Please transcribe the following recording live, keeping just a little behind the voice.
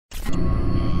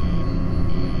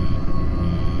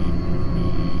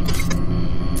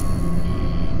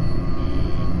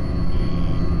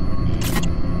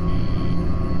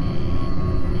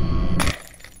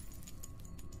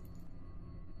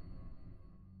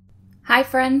Hi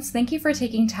friends, thank you for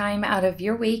taking time out of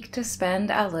your week to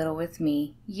spend a little with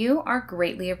me. You are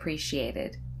greatly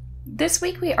appreciated. This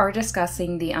week we are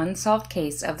discussing the unsolved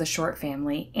case of the Short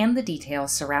family and the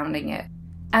details surrounding it.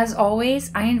 As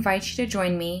always, I invite you to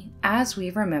join me as we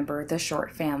remember the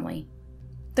Short family.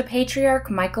 The patriarch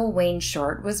Michael Wayne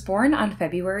Short was born on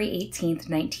February 18,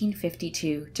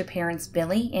 1952 to parents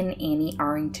Billy and Annie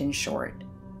Arrington Short.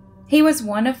 He was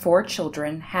one of 4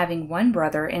 children, having 1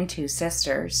 brother and 2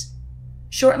 sisters.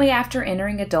 Shortly after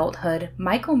entering adulthood,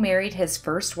 Michael married his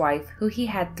first wife, who he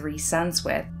had 3 sons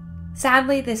with.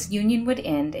 Sadly, this union would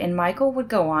end and Michael would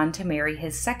go on to marry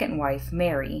his second wife,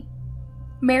 Mary.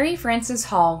 Mary Frances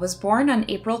Hall was born on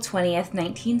April 20th,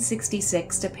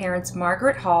 1966 to parents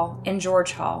Margaret Hall and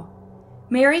George Hall.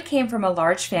 Mary came from a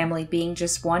large family, being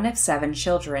just one of 7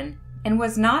 children, and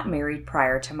was not married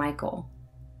prior to Michael.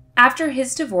 After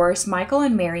his divorce, Michael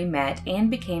and Mary met and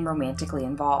became romantically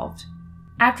involved.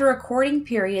 After a courting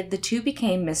period, the two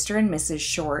became Mr. and Mrs.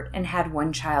 Short and had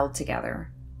 1 child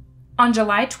together. On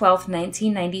July 12,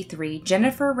 1993,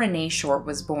 Jennifer Renee Short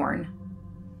was born.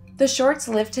 The Shorts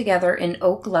lived together in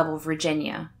Oak Level,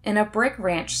 Virginia, in a brick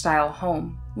ranch-style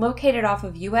home located off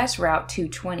of U.S. Route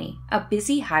 220, a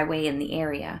busy highway in the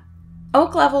area.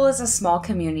 Oak Level is a small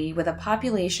community with a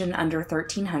population under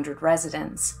 1,300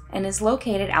 residents and is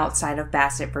located outside of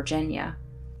Bassett, Virginia.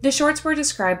 The Shorts were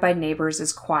described by neighbors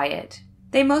as quiet.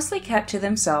 They mostly kept to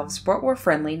themselves but were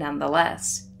friendly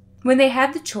nonetheless. When they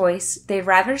had the choice, they'd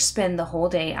rather spend the whole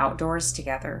day outdoors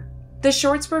together. The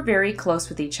Shorts were very close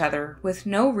with each other, with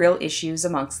no real issues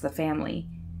amongst the family.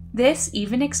 This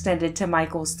even extended to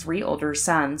Michael's 3 older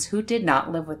sons, who did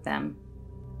not live with them.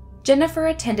 Jennifer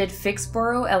attended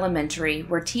Fixborough Elementary,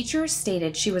 where teachers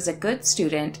stated she was a good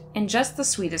student and just the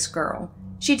sweetest girl.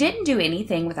 She didn't do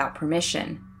anything without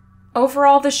permission.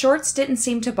 Overall, the Shorts didn't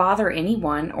seem to bother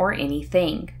anyone or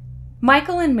anything.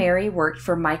 Michael and Mary worked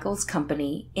for Michael's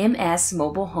company, MS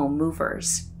Mobile Home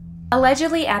Movers.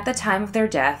 Allegedly, at the time of their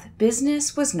death,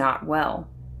 business was not well.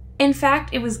 In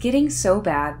fact, it was getting so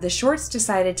bad, the Shorts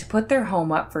decided to put their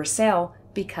home up for sale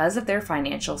because of their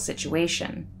financial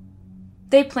situation.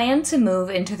 They planned to move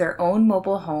into their own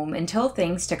mobile home until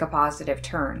things took a positive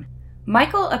turn.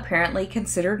 Michael apparently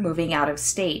considered moving out of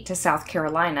state to South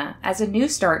Carolina as a new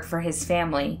start for his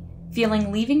family,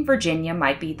 feeling leaving Virginia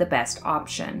might be the best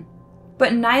option.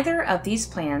 But neither of these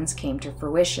plans came to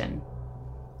fruition.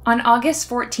 On August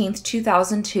 14,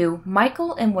 2002,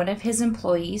 Michael and one of his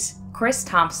employees, Chris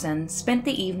Thompson, spent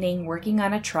the evening working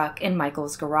on a truck in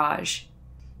Michael's garage.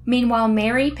 Meanwhile,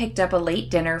 Mary picked up a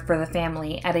late dinner for the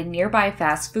family at a nearby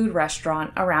fast food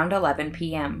restaurant around 11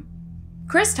 p.m.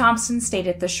 Chris Thompson stayed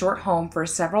at the Short home for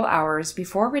several hours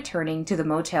before returning to the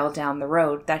motel down the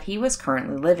road that he was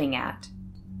currently living at.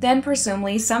 Then,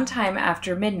 presumably sometime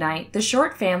after midnight, the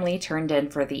Short family turned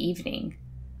in for the evening.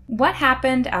 What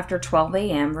happened after 12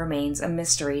 a.m. remains a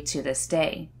mystery to this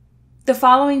day. The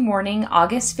following morning,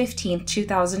 August 15,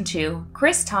 2002,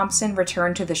 Chris Thompson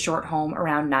returned to the Short home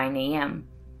around 9 a.m.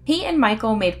 He and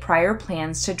Michael made prior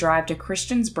plans to drive to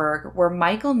Christiansburg, where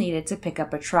Michael needed to pick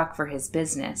up a truck for his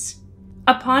business.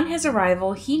 Upon his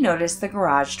arrival, he noticed the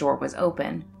garage door was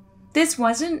open. This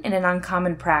wasn't an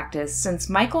uncommon practice since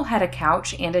Michael had a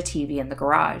couch and a TV in the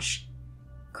garage.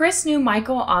 Chris knew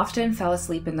Michael often fell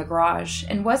asleep in the garage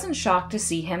and wasn't shocked to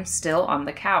see him still on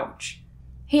the couch.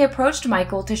 He approached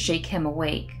Michael to shake him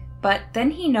awake, but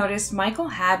then he noticed Michael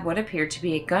had what appeared to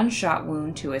be a gunshot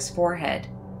wound to his forehead.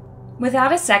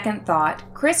 Without a second thought,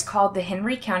 Chris called the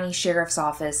Henry County Sheriff's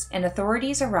Office and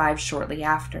authorities arrived shortly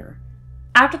after.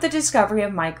 After the discovery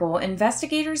of Michael,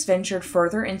 investigators ventured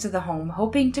further into the home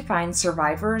hoping to find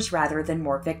survivors rather than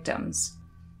more victims.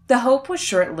 The hope was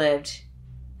short-lived.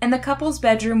 In the couple's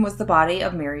bedroom was the body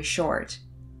of Mary Short.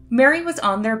 Mary was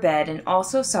on their bed and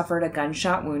also suffered a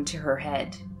gunshot wound to her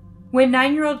head. When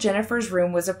 9-year-old Jennifer's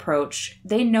room was approached,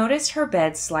 they noticed her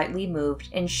bed slightly moved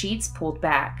and sheets pulled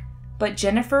back, but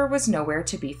Jennifer was nowhere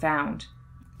to be found.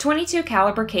 .22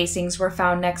 caliber casings were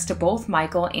found next to both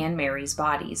Michael and Mary's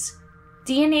bodies.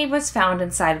 DNA was found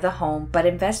inside of the home, but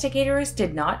investigators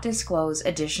did not disclose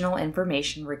additional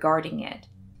information regarding it.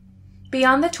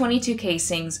 Beyond the .22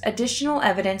 casings, additional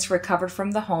evidence recovered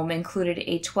from the home included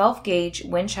a 12-gauge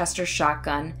Winchester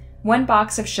shotgun, 1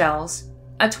 box of shells,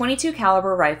 a .22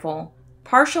 caliber rifle,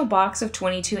 partial box of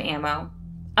 .22 ammo,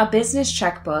 a business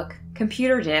checkbook,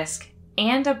 computer disk,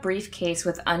 and a briefcase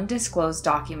with undisclosed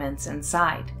documents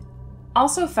inside.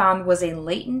 Also found was a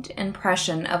latent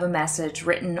impression of a message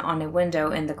written on a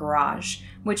window in the garage,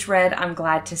 which read, "I'm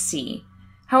glad to see."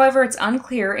 However, it's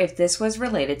unclear if this was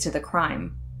related to the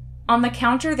crime. On the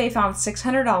counter, they found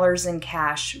 $600 in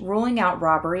cash, ruling out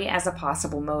robbery as a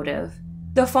possible motive.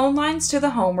 The phone lines to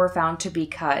the home were found to be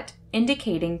cut,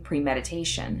 indicating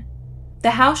premeditation.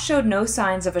 The house showed no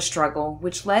signs of a struggle,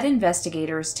 which led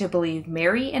investigators to believe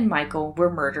Mary and Michael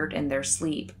were murdered in their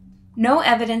sleep. No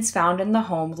evidence found in the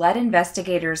home led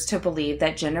investigators to believe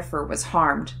that Jennifer was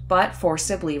harmed, but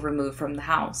forcibly removed from the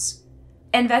house.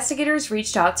 Investigators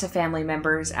reached out to family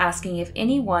members asking if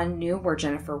anyone knew where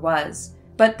Jennifer was,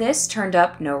 but this turned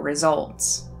up no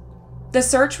results. The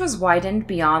search was widened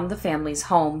beyond the family's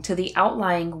home to the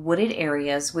outlying wooded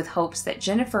areas with hopes that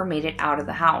Jennifer made it out of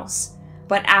the house.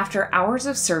 But after hours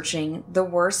of searching, the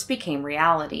worst became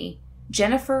reality.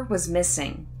 Jennifer was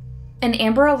missing. An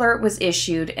Amber Alert was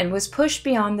issued and was pushed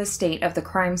beyond the state of the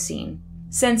crime scene,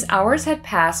 since hours had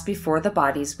passed before the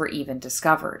bodies were even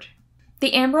discovered.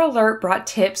 The Amber Alert brought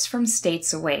tips from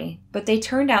states away, but they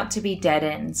turned out to be dead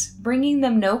ends, bringing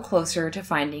them no closer to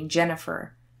finding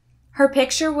Jennifer. Her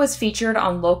picture was featured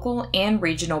on local and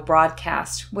regional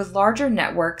broadcasts, with larger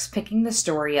networks picking the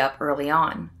story up early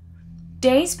on.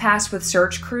 Days passed with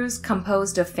search crews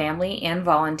composed of family and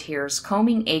volunteers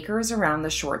combing acres around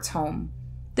the Shorts' home.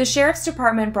 The sheriff's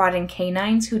department brought in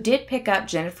canines who did pick up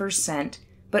Jennifer's scent,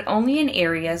 but only in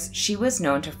areas she was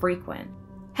known to frequent.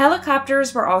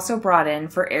 Helicopters were also brought in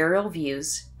for aerial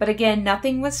views, but again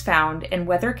nothing was found and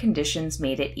weather conditions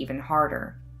made it even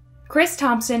harder. Chris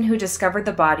Thompson, who discovered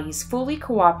the bodies, fully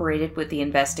cooperated with the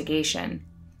investigation.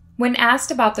 When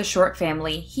asked about the Short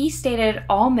family, he stated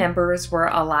all members were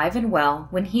alive and well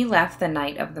when he left the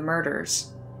night of the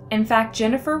murders. In fact,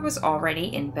 Jennifer was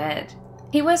already in bed.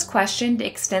 He was questioned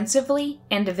extensively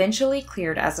and eventually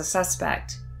cleared as a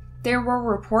suspect. There were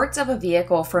reports of a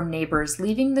vehicle from neighbors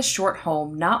leaving the Short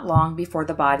home not long before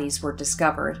the bodies were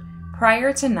discovered,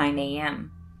 prior to 9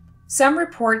 a.m. Some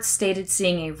reports stated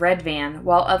seeing a red van,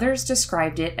 while others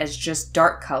described it as just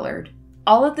dark-colored.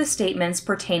 All of the statements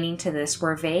pertaining to this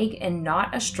were vague and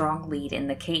not a strong lead in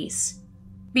the case.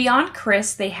 Beyond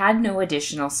Chris, they had no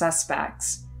additional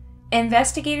suspects.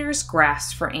 Investigators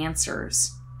grasped for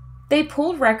answers. They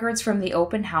pulled records from the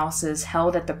open houses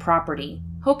held at the property,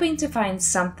 hoping to find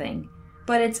something,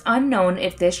 but it's unknown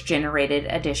if this generated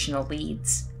additional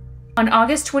leads. On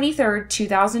August 23,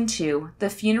 2002, the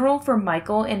funeral for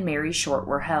Michael and Mary Short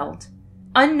were held.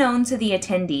 Unknown to the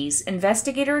attendees,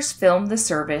 investigators filmed the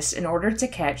service in order to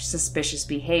catch suspicious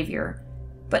behavior,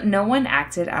 but no one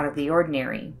acted out of the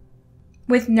ordinary.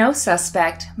 With no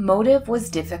suspect, motive was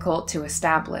difficult to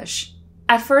establish.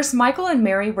 At first, Michael and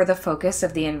Mary were the focus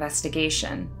of the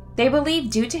investigation. They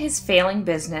believed due to his failing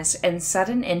business and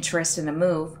sudden interest in a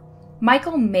move,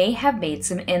 Michael may have made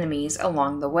some enemies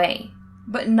along the way,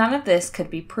 but none of this could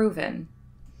be proven.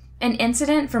 An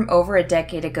incident from over a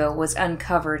decade ago was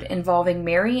uncovered involving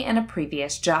Mary and a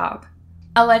previous job.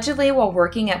 Allegedly, while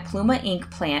working at Pluma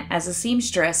Ink plant as a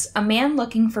seamstress, a man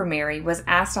looking for Mary was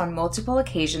asked on multiple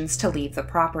occasions to leave the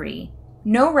property.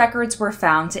 No records were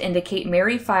found to indicate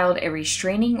Mary filed a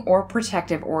restraining or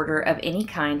protective order of any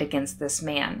kind against this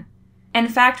man. In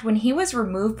fact, when he was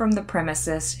removed from the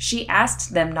premises, she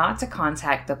asked them not to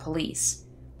contact the police.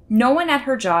 No one at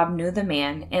her job knew the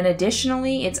man, and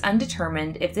additionally, it's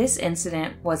undetermined if this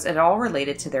incident was at all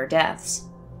related to their deaths.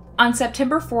 On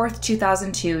September 4,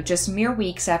 2002, just mere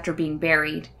weeks after being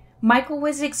buried, Michael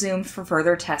was exhumed for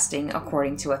further testing,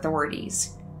 according to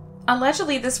authorities.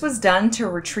 Allegedly, this was done to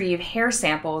retrieve hair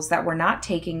samples that were not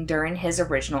taken during his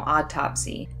original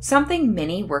autopsy, something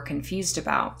many were confused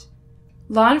about.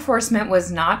 Law enforcement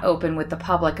was not open with the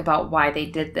public about why they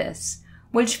did this,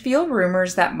 which fueled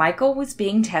rumors that Michael was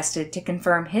being tested to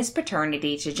confirm his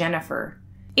paternity to Jennifer.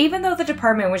 Even though the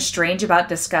department was strange about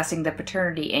discussing the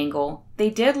paternity angle, they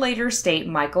did later state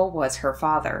Michael was her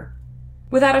father.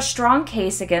 Without a strong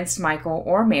case against Michael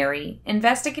or Mary,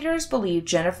 investigators believe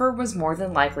Jennifer was more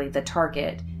than likely the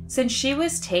target, since she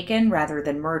was taken rather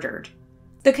than murdered.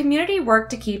 The community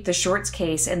worked to keep the Shorts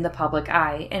case in the public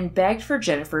eye and begged for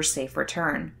Jennifer's safe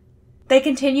return. They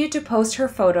continued to post her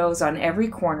photos on every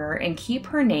corner and keep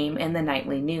her name in the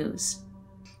nightly news.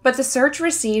 But the search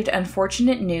received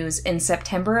unfortunate news in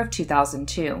September of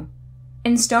 2002.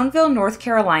 In Stoneville, North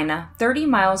Carolina, 30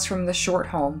 miles from the Short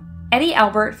home, Eddie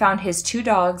Albert found his 2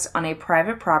 dogs on a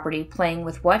private property playing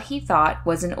with what he thought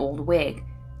was an old wig,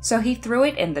 so he threw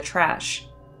it in the trash.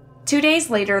 2 days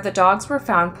later, the dogs were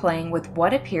found playing with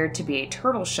what appeared to be a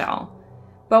turtle shell,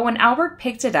 but when Albert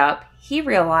picked it up, he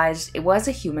realized it was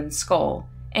a human skull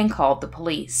and called the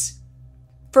police.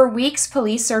 For weeks,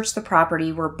 police searched the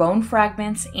property where bone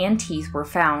fragments and teeth were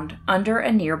found under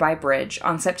a nearby bridge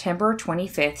on September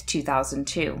 25,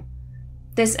 2002.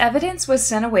 This evidence was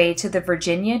sent away to the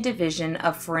Virginia Division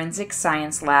of Forensic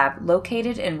Science Lab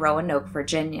located in Roanoke,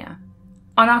 Virginia.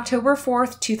 On October 4,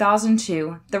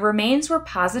 2002, the remains were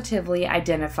positively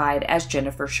identified as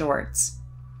Jennifer Short's.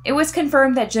 It was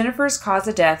confirmed that Jennifer's cause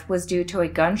of death was due to a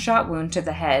gunshot wound to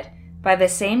the head by the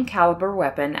same caliber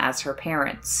weapon as her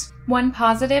parents. One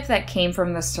positive that came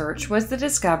from the search was the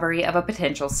discovery of a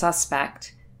potential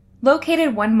suspect.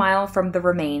 Located 1 mile from the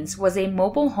remains was a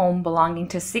mobile home belonging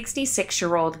to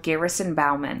 66-year-old Garrison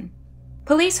Bauman.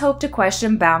 Police hoped to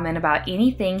question Bauman about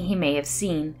anything he may have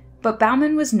seen, but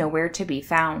Bauman was nowhere to be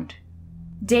found.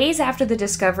 Days after the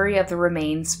discovery of the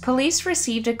remains, police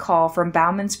received a call from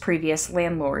Bauman's previous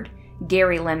landlord,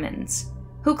 Gary Lemons,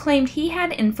 who claimed he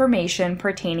had information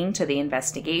pertaining to the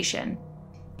investigation.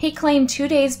 He claimed 2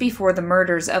 days before the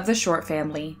murders of the Short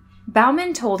family,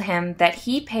 Bauman told him that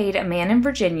he paid a man in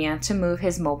Virginia to move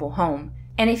his mobile home,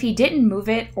 and if he didn't move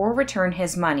it or return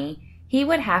his money, he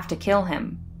would have to kill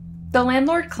him. The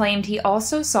landlord claimed he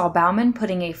also saw Bauman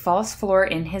putting a false floor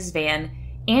in his van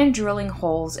and drilling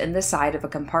holes in the side of a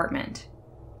compartment.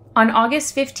 On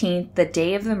August 15th, the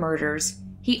day of the murders,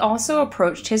 he also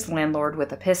approached his landlord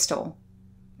with a pistol.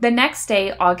 The next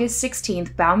day, August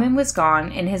 16th, Bauman was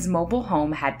gone and his mobile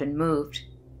home had been moved.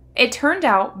 It turned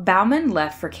out Bauman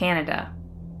left for Canada.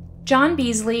 John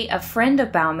Beasley, a friend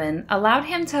of Bauman, allowed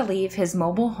him to leave his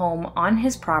mobile home on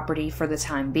his property for the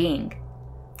time being.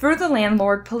 Through the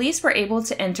landlord, police were able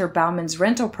to enter Bauman's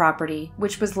rental property,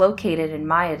 which was located in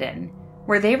Mayodan,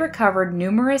 where they recovered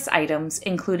numerous items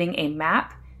including a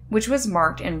map, which was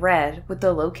marked in red with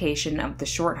the location of the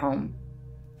Short home.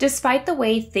 Despite the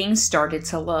way things started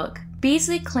to look,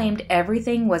 Beasley claimed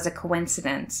everything was a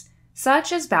coincidence,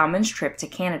 such as Bauman's trip to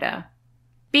Canada.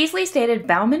 Beasley stated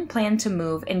Bauman planned to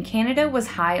move and Canada was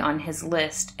high on his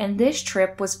list, and this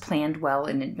trip was planned well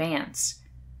in advance.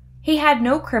 He had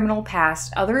no criminal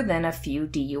past other than a few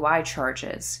DUI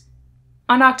charges.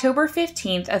 On October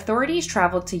 15th, authorities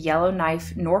traveled to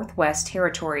Yellowknife, Northwest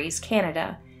Territories,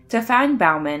 Canada, to find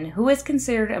Bauman, who was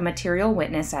considered a material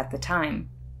witness at the time.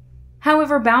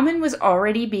 However, Bauman was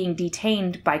already being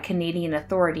detained by Canadian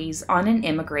authorities on an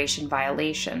immigration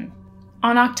violation.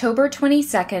 On October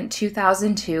 22,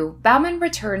 2002, Bauman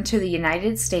returned to the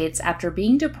United States after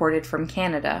being deported from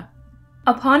Canada.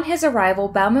 Upon his arrival,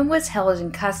 Bauman was held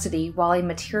in custody while a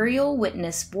material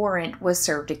witness warrant was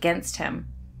served against him.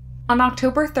 On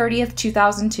October 30,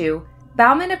 2002,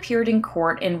 Bauman appeared in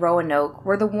court in Roanoke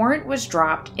where the warrant was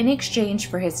dropped in exchange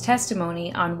for his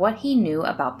testimony on what he knew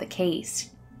about the case.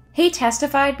 He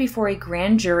testified before a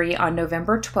grand jury on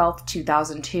November 12,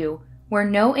 2002, where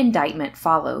no indictment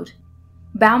followed.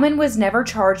 Bauman was never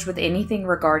charged with anything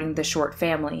regarding the Short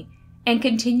family and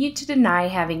continued to deny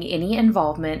having any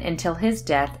involvement until his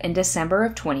death in December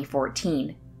of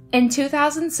 2014. In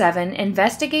 2007,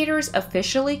 investigators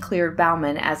officially cleared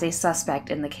Bauman as a suspect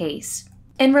in the case.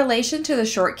 In relation to the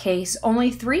Short case,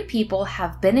 only 3 people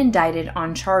have been indicted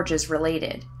on charges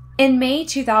related. In May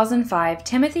 2005,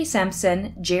 Timothy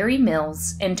Simpson, Jerry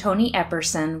Mills, and Tony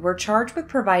Epperson were charged with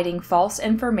providing false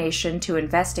information to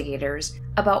investigators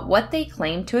about what they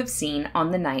claimed to have seen on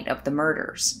the night of the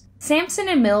murders. Sampson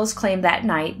and Mills claimed that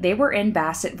night they were in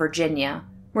Bassett, Virginia,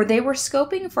 where they were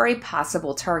scoping for a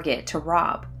possible target to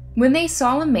rob, when they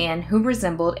saw a man who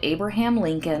resembled Abraham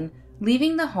Lincoln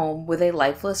leaving the home with a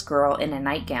lifeless girl in a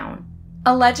nightgown.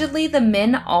 Allegedly, the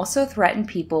men also threatened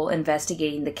people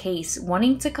investigating the case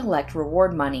wanting to collect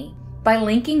reward money by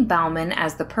linking Bauman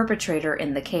as the perpetrator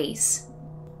in the case.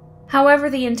 However,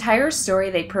 the entire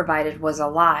story they provided was a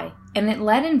lie, and it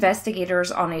led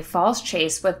investigators on a false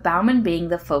chase with Bauman being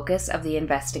the focus of the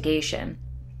investigation.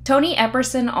 Tony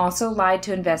Epperson also lied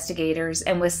to investigators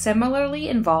and was similarly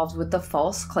involved with the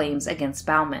false claims against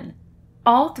Bauman.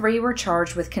 All 3 were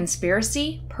charged with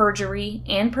conspiracy, perjury,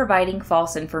 and providing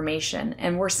false information,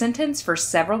 and were sentenced for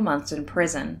several months in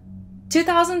prison.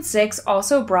 2006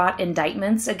 also brought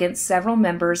indictments against several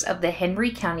members of the Henry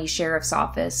County Sheriff's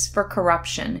Office for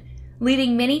corruption,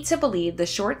 leading many to believe the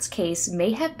Shorts case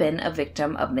may have been a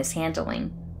victim of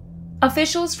mishandling.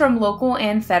 Officials from local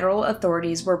and federal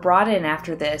authorities were brought in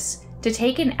after this to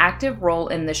take an active role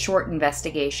in the Short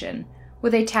investigation,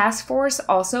 with a task force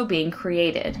also being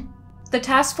created. The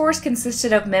task force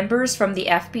consisted of members from the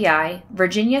FBI,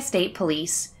 Virginia State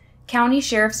Police, County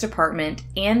Sheriff's Department,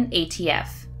 and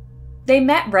ATF. They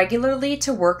met regularly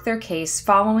to work their case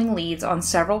following leads on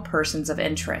several persons of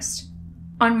interest.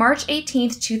 On March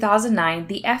 18, 2009,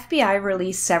 the FBI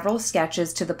released several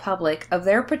sketches to the public of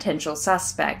their potential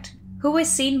suspect, who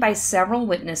was seen by several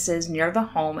witnesses near the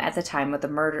home at the time of the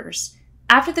murders.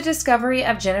 After the discovery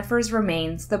of Jennifer's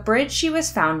remains, the bridge she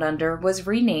was found under was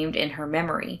renamed in her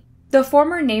memory. The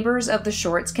former neighbors of the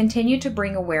Shorts continue to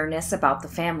bring awareness about the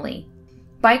family.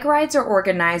 Bike rides are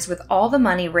organized with all the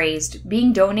money raised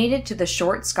being donated to the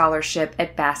Short Scholarship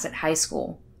at Bassett High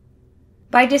School.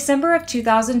 By December of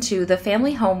 2002, the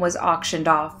family home was auctioned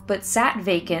off, but sat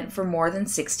vacant for more than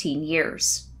 16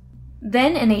 years.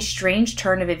 Then, in a strange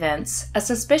turn of events, a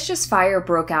suspicious fire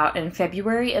broke out in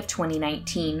February of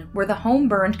 2019, where the home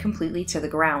burned completely to the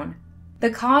ground.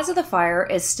 The cause of the fire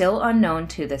is still unknown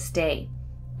to this day.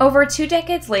 Over 2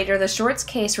 decades later, the Shorts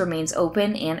case remains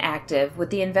open and active, with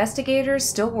the investigators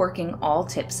still working all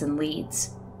tips and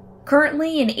leads.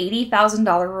 Currently, an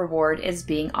 $80,000 reward is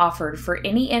being offered for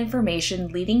any information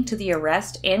leading to the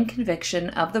arrest and conviction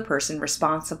of the person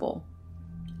responsible.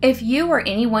 If you or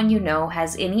anyone you know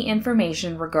has any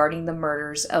information regarding the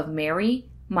murders of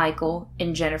Mary, Michael,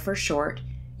 and Jennifer Short,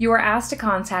 you are asked to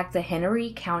contact the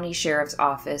Henry County Sheriff's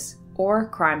Office or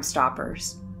Crime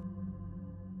Stoppers.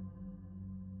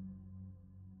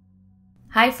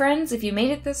 Hi friends, if you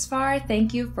made it this far,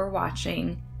 thank you for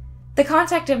watching. The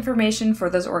contact information for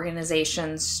those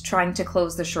organizations trying to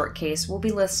close the Short case will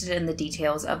be listed in the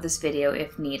details of this video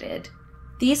if needed.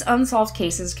 These unsolved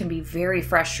cases can be very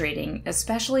frustrating,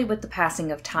 especially with the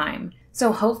passing of time,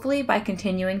 so hopefully by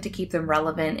continuing to keep them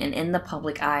relevant and in the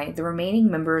public eye, the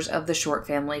remaining members of the Short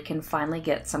family can finally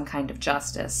get some kind of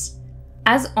justice.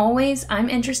 As always, I'm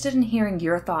interested in hearing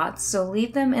your thoughts, so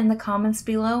leave them in the comments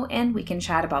below and we can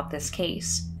chat about this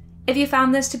case. If you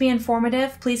found this to be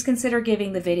informative, please consider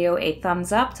giving the video a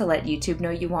thumbs up to let YouTube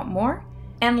know you want more.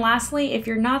 And lastly, if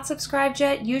you're not subscribed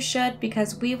yet, you should,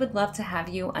 because we would love to have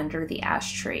you under the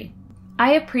ash tree.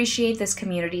 I appreciate this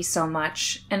community so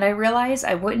much, and I realize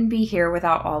I wouldn't be here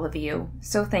without all of you,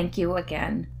 so thank you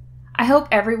again. I hope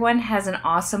everyone has an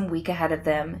awesome week ahead of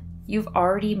them. You've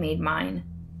already made mine.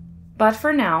 But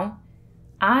for now,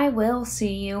 I will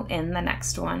see you in the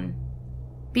next one.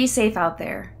 Be safe out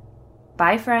there.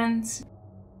 Bye, friends.